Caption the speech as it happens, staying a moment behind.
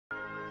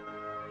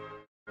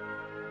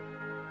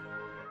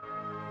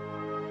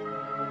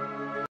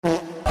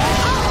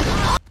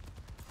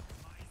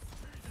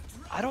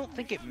I don't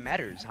think it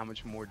matters how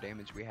much more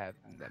damage we have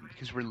than them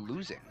because we're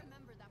losing.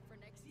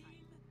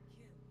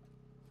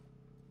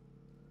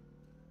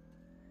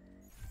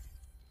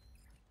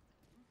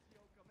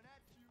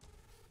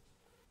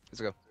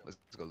 Let's go. Let's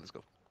go. Let's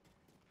go.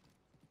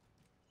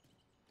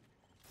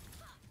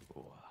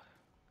 Ooh.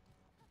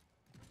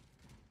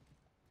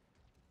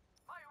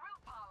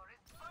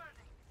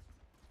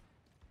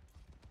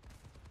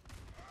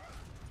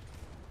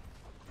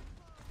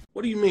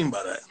 What do you mean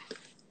by that?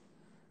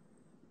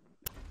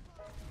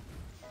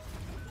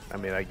 I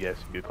mean, I guess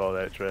you could call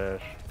that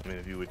trash. I mean,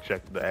 if you would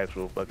check the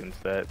actual fucking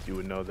stats, you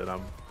would know that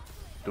I'm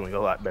doing a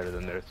lot better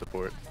than their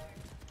support.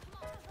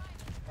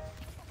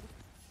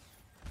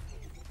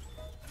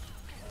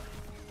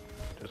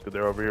 Just because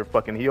they're over here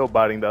fucking heal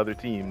botting the other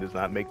team does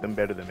not make them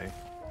better than me.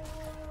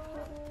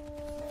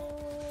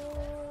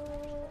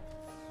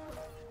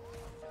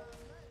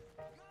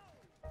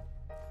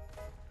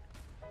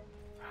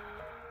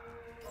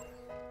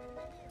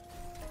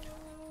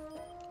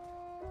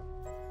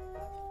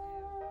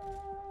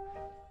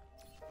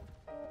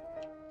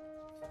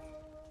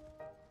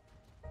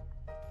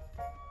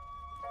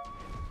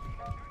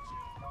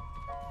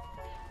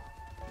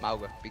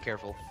 Mauga, be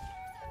careful.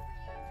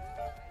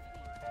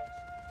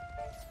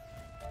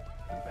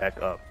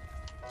 Back up.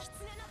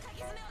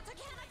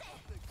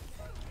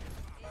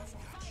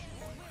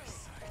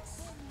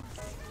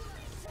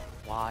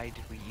 Why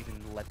did we even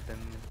let them...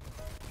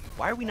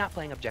 Why are we not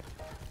playing objective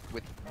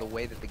with the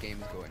way that the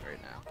game is going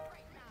right now?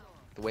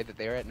 The way that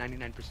they're at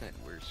 99%,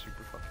 we're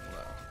super fucking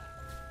low.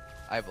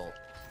 I vault.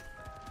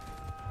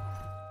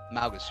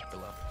 Mauga's super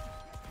low.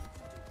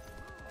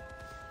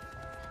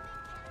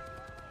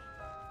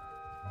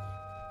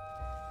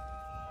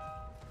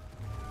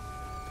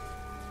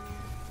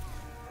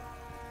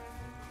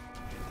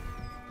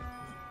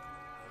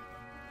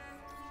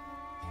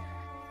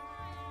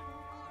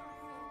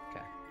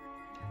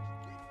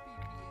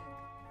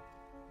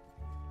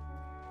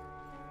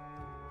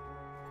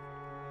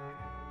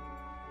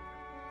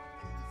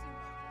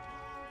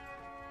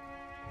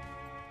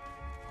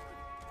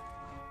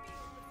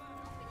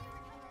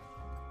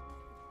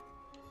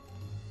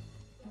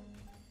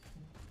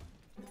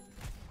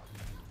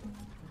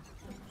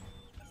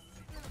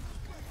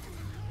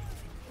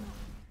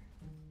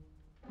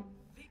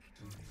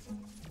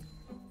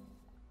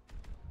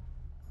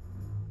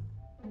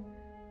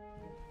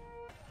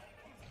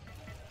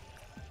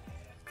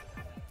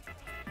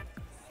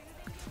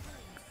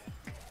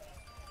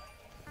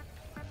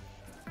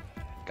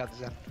 Got the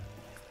Zen.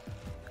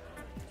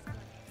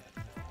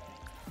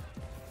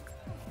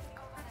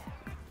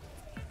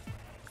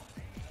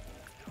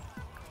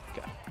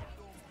 Okay.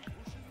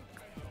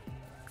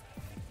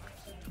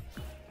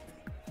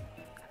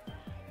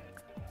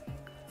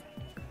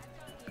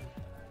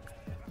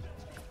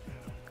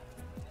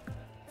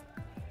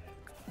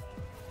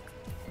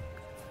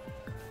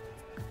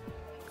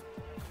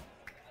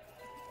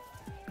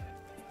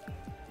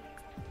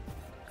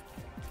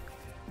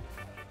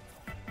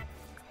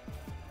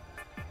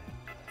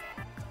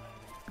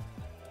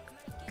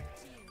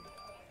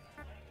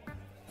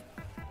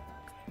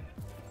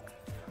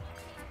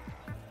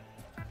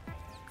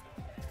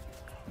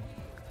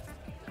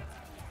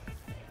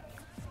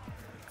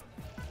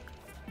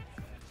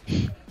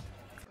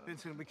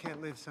 Vincent, we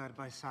can't live side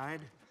by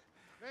side.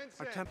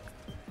 Vincent!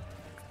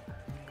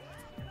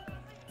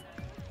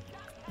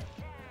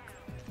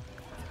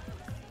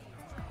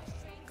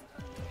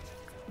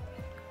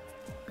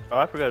 Oh,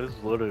 I forgot this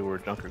is literally where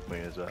Junker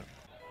Queen is at.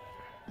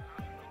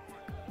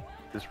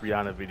 This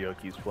Rihanna video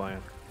keeps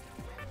playing.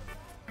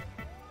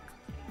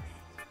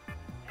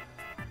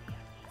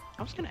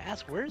 I was gonna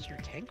ask, where's your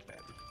tank been?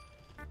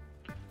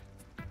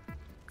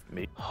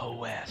 Me?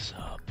 Oh, ass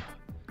up.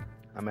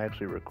 I'm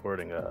actually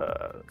recording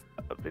a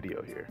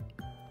video here.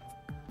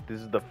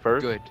 This is the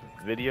first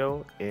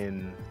video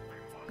in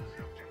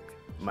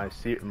my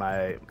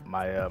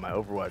my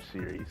Overwatch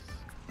series.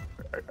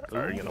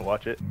 Are you gonna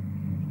watch it?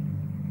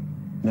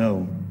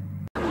 No.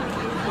 Oh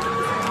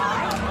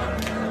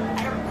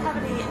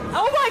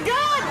my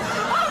god!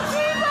 Oh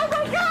jeez! Oh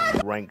my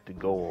god! Ranked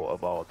goal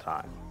of all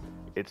time.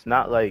 It's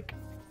not like,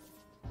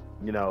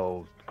 you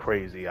know,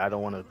 crazy. I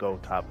don't want to go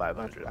top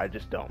 500. I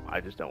just don't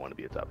want to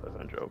be a top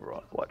 500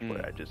 overall watch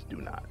player. I just do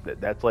not.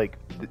 That's like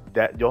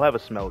that. You'll have a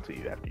smell to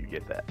you after you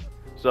get that.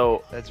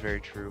 So that's very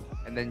true.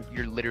 And then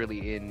you're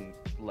literally in,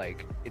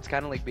 like, it's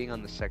kind of like being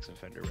on the sex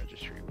offender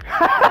registry.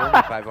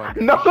 Only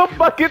 500. No, the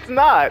fuck it's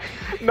not.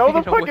 No,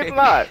 the fuck it's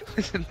not.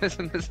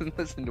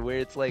 Listen. Where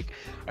it's like,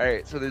 all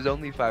right, so there's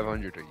only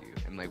 500 of you,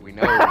 and like we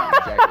know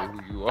exactly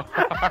who you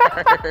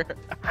are.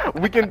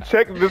 We can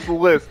check this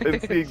list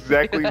and see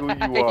exactly who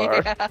you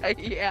are.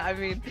 Yeah, I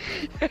mean.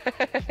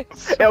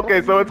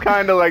 Okay, so it's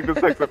kind of like the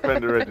sex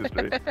offender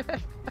registry.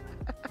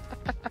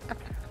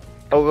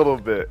 A little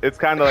bit. It's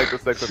kind of like the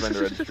sex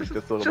offender registry,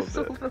 just a little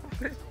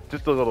bit.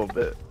 Just a little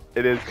bit.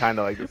 It is kind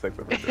of like the sex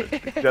offender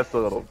registry, just a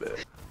little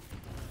bit.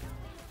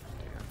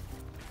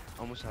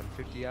 Almost had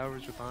 50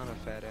 hours with Anna,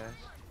 fat ass.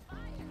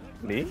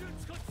 Me?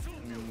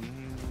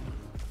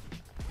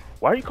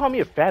 Why are you calling me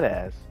a fat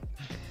ass?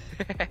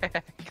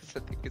 Because I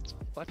think it's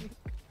funny.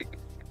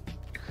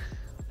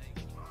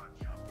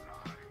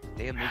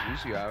 Damn, those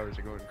Lucio hours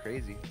are going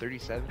crazy.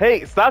 37.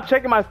 Hey, stop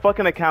checking my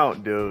fucking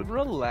account, dude.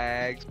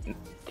 Relax.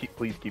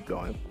 Please keep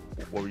going.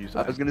 What were you I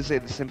saying? was gonna say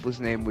the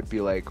simplest name would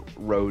be like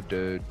Road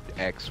to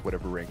X,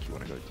 whatever rank you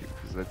want to go to,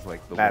 because that's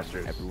like the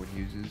Masters. one everyone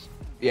uses.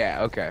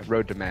 Yeah, okay,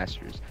 Road to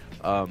Masters.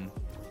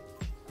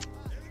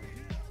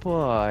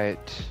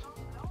 But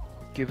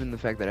given the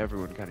fact that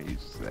everyone kind of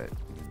uses that,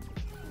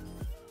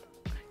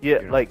 Yeah,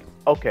 you know. like,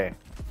 okay,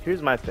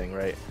 here's my thing,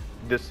 right?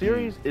 The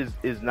series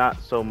is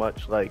not so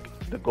much like,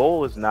 the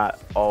goal is not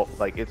all,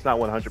 like, it's not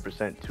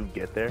 100% to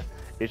get there.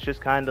 It's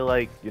just kind of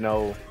like, you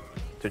know,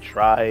 to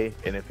try,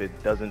 and if it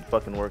doesn't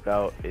fucking work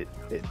out, it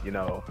you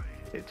know,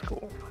 it's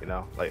cool, you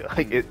know? Like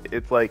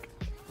it's like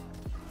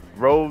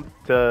road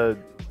to,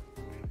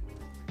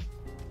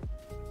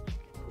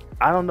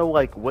 I don't know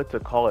like what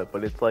to call it,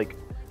 but it's like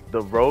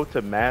the road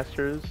to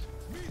Masters,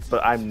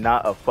 but I'm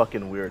not a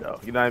fucking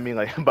weirdo. You know what I mean?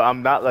 Like, but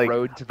I'm not like,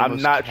 Road to the I'm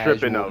most not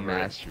tripping casual over it.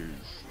 Masters.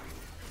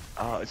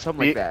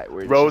 Something like that.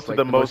 Where it's Road just, to like,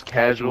 the most most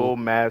casual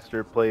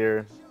master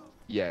player,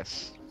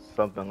 Yes.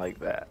 something like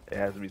that. It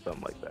has to be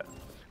something like that.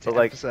 To So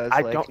like, emphasize,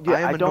 I like, don't, yeah,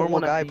 I am I a don't normal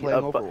want to guy be playing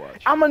a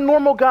Overwatch. I'm a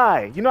normal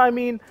guy. You know what I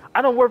mean?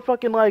 I don't wear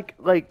fucking like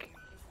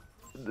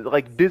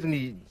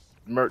Disney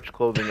merch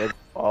clothing.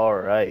 All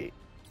right,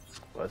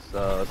 let's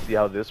see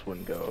how this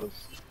one goes.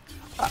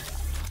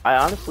 I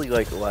honestly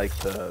like to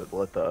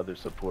let the other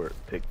support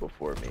pick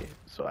before me,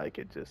 so I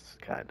could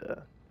just kind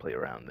of play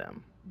around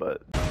them.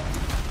 But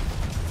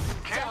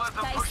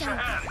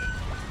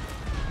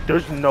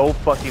there's no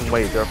fucking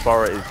way their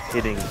Pharah is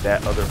hitting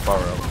that other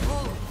Pharah.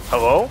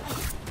 Hello?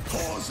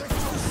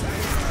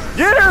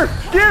 Get her!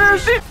 Get her!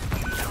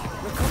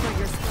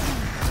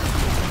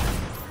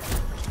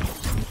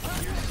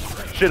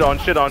 Shit on,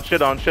 shit on,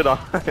 shit on, shit on.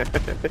 That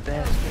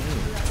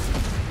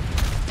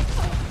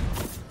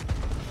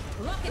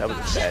was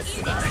a bad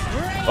shit.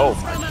 Oh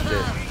my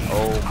shit.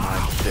 Oh my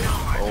shit.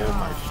 Oh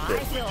my shit.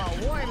 I feel all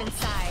warm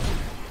inside.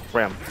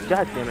 Ram.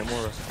 God damn it,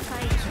 Mora.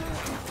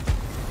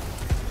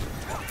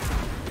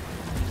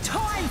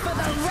 Time for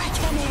the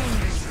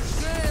reckoning!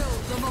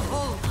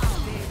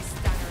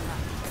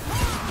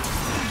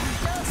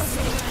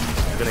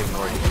 I'm gonna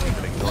ignore you. I'm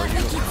gonna ignore you.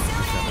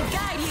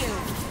 Guide you!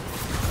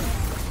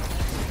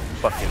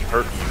 Fucking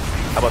hurt you.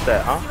 How about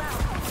that, huh?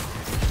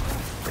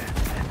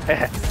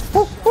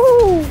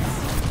 Woo-hoo!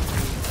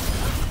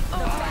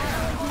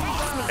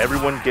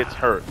 Everyone gets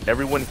hurt.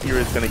 Everyone here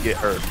is gonna get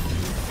hurt.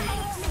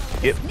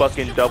 Get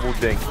fucking double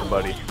dinked,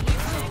 buddy.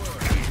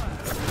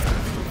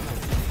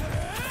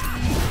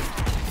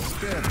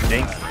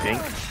 Dink,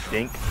 dink,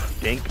 dink,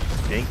 dink,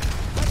 dink.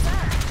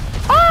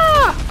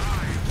 Ah!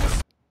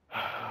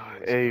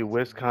 Hey,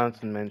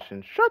 Wisconsin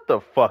mentioned. Shut the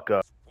fuck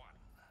up.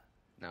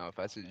 Now, if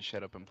I said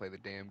shut up and play the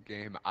damn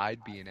game,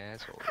 I'd be an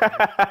asshole.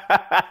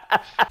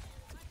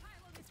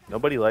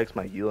 Nobody likes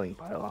my healing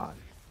pylon.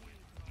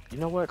 You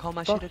know what? Call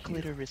my Fuck shit a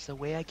you. clitoris, the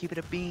way I keep it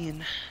a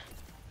bean.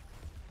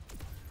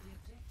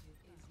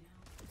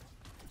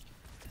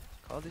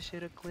 Call this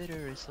shit a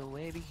clitoris, the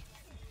way be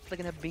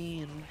flicking a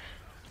bean.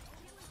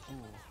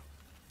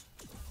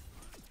 Ooh.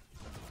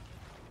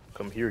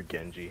 Come here,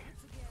 Genji.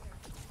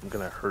 I'm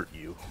gonna hurt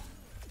you.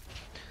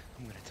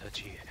 I'm gonna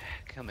touch you.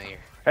 Come here.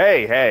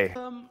 Hey, hey.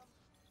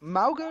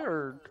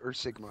 Mauga or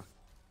Sigma?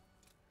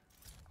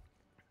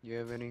 You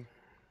have any?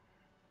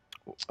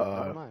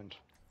 Never mind.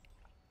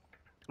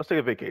 Let's take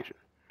a vacation.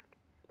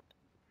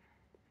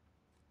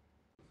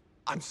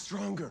 I'm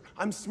stronger.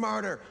 I'm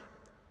smarter.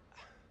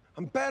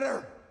 I'm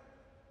better.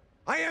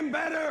 I am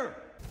better.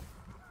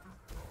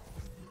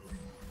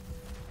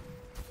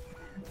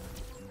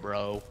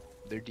 Bro,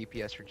 their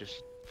DPS are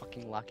just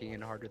fucking locking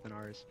in harder than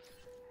ours.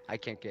 I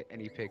can't get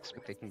any picks,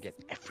 but they can get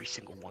every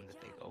single one that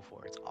they go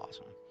for. It's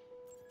awesome.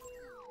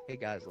 Hey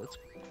guys, let's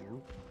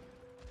group.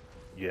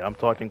 Yeah, I'm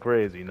talking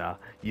crazy now.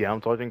 Yeah,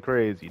 I'm talking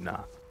crazy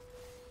now.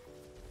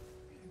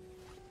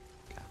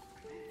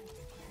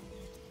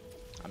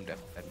 I'm dead.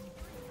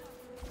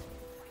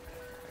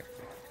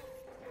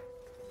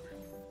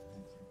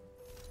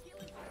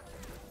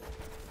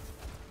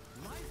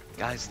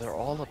 Guys, they're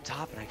all up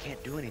top and I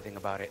can't do anything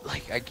about it.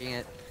 Like, I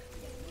can't.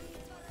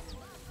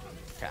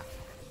 Okay.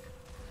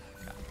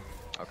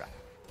 Okay.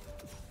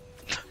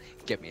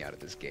 Get me out of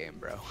this game,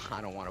 bro.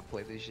 I don't want to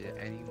play this shit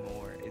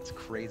anymore. It's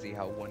crazy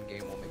how one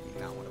game will make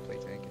me not want to play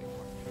tank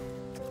anymore.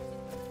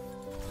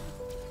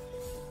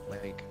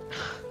 Like.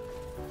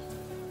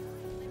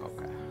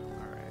 Okay.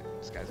 Alright.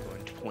 This guy's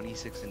going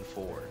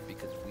 26-4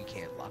 because we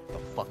can't lock the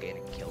fuck in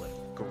and kill him.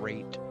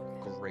 Great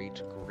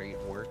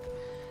work.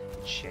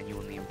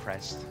 Genuinely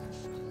impressed.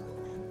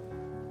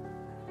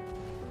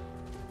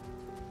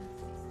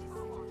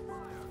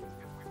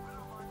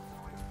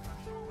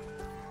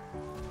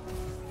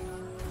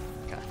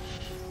 Okay.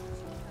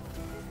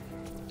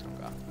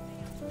 Okay.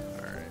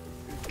 Alright.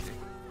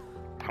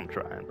 I'm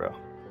trying, bro.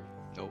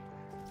 Nope.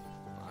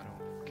 I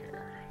don't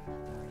care.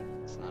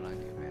 It's not on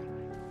you, man.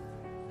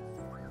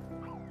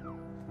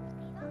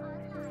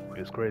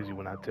 It's crazy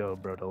when I tell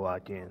bro to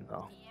lock in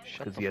though, Shut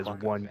because the he has fuck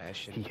up, one.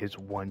 Ashton. He has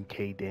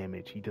 1K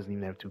damage. He doesn't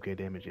even have 2K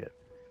damage yet.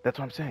 That's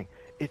what I'm saying.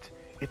 It's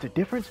a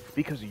difference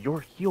because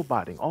you're heal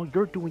botting. All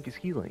you're doing is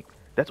healing.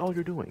 That's all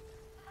you're doing.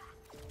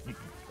 You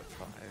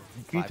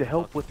need to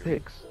help with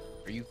picks.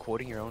 Are you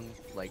quoting your own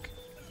like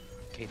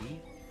KD?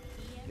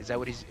 Is that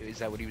what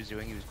he was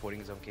doing? He was quoting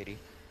his own KD.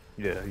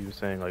 Yeah, he was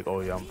saying like,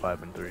 oh yeah, I'm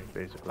 5-3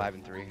 basically. 5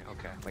 and 3.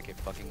 Okay, like it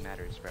fucking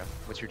matters, bro.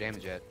 What's your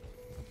damage at?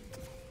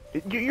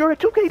 You're at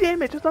 2K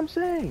damage. That's what I'm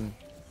saying.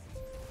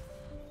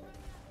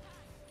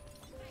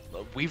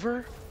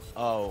 Weaver?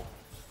 Oh,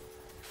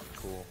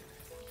 cool.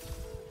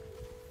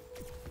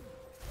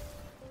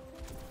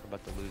 We're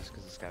about to lose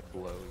because this guy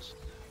blows.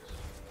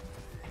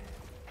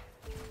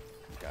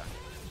 Okay.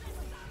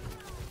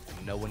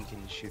 No one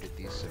can shoot at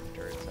these sim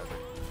turrets ever.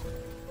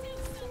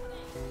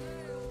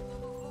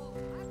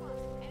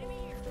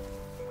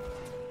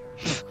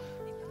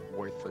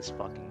 Worthless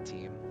fucking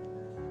team.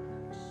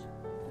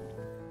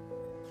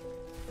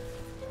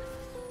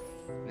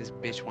 This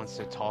bitch wants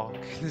to talk.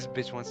 This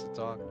bitch wants to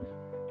talk.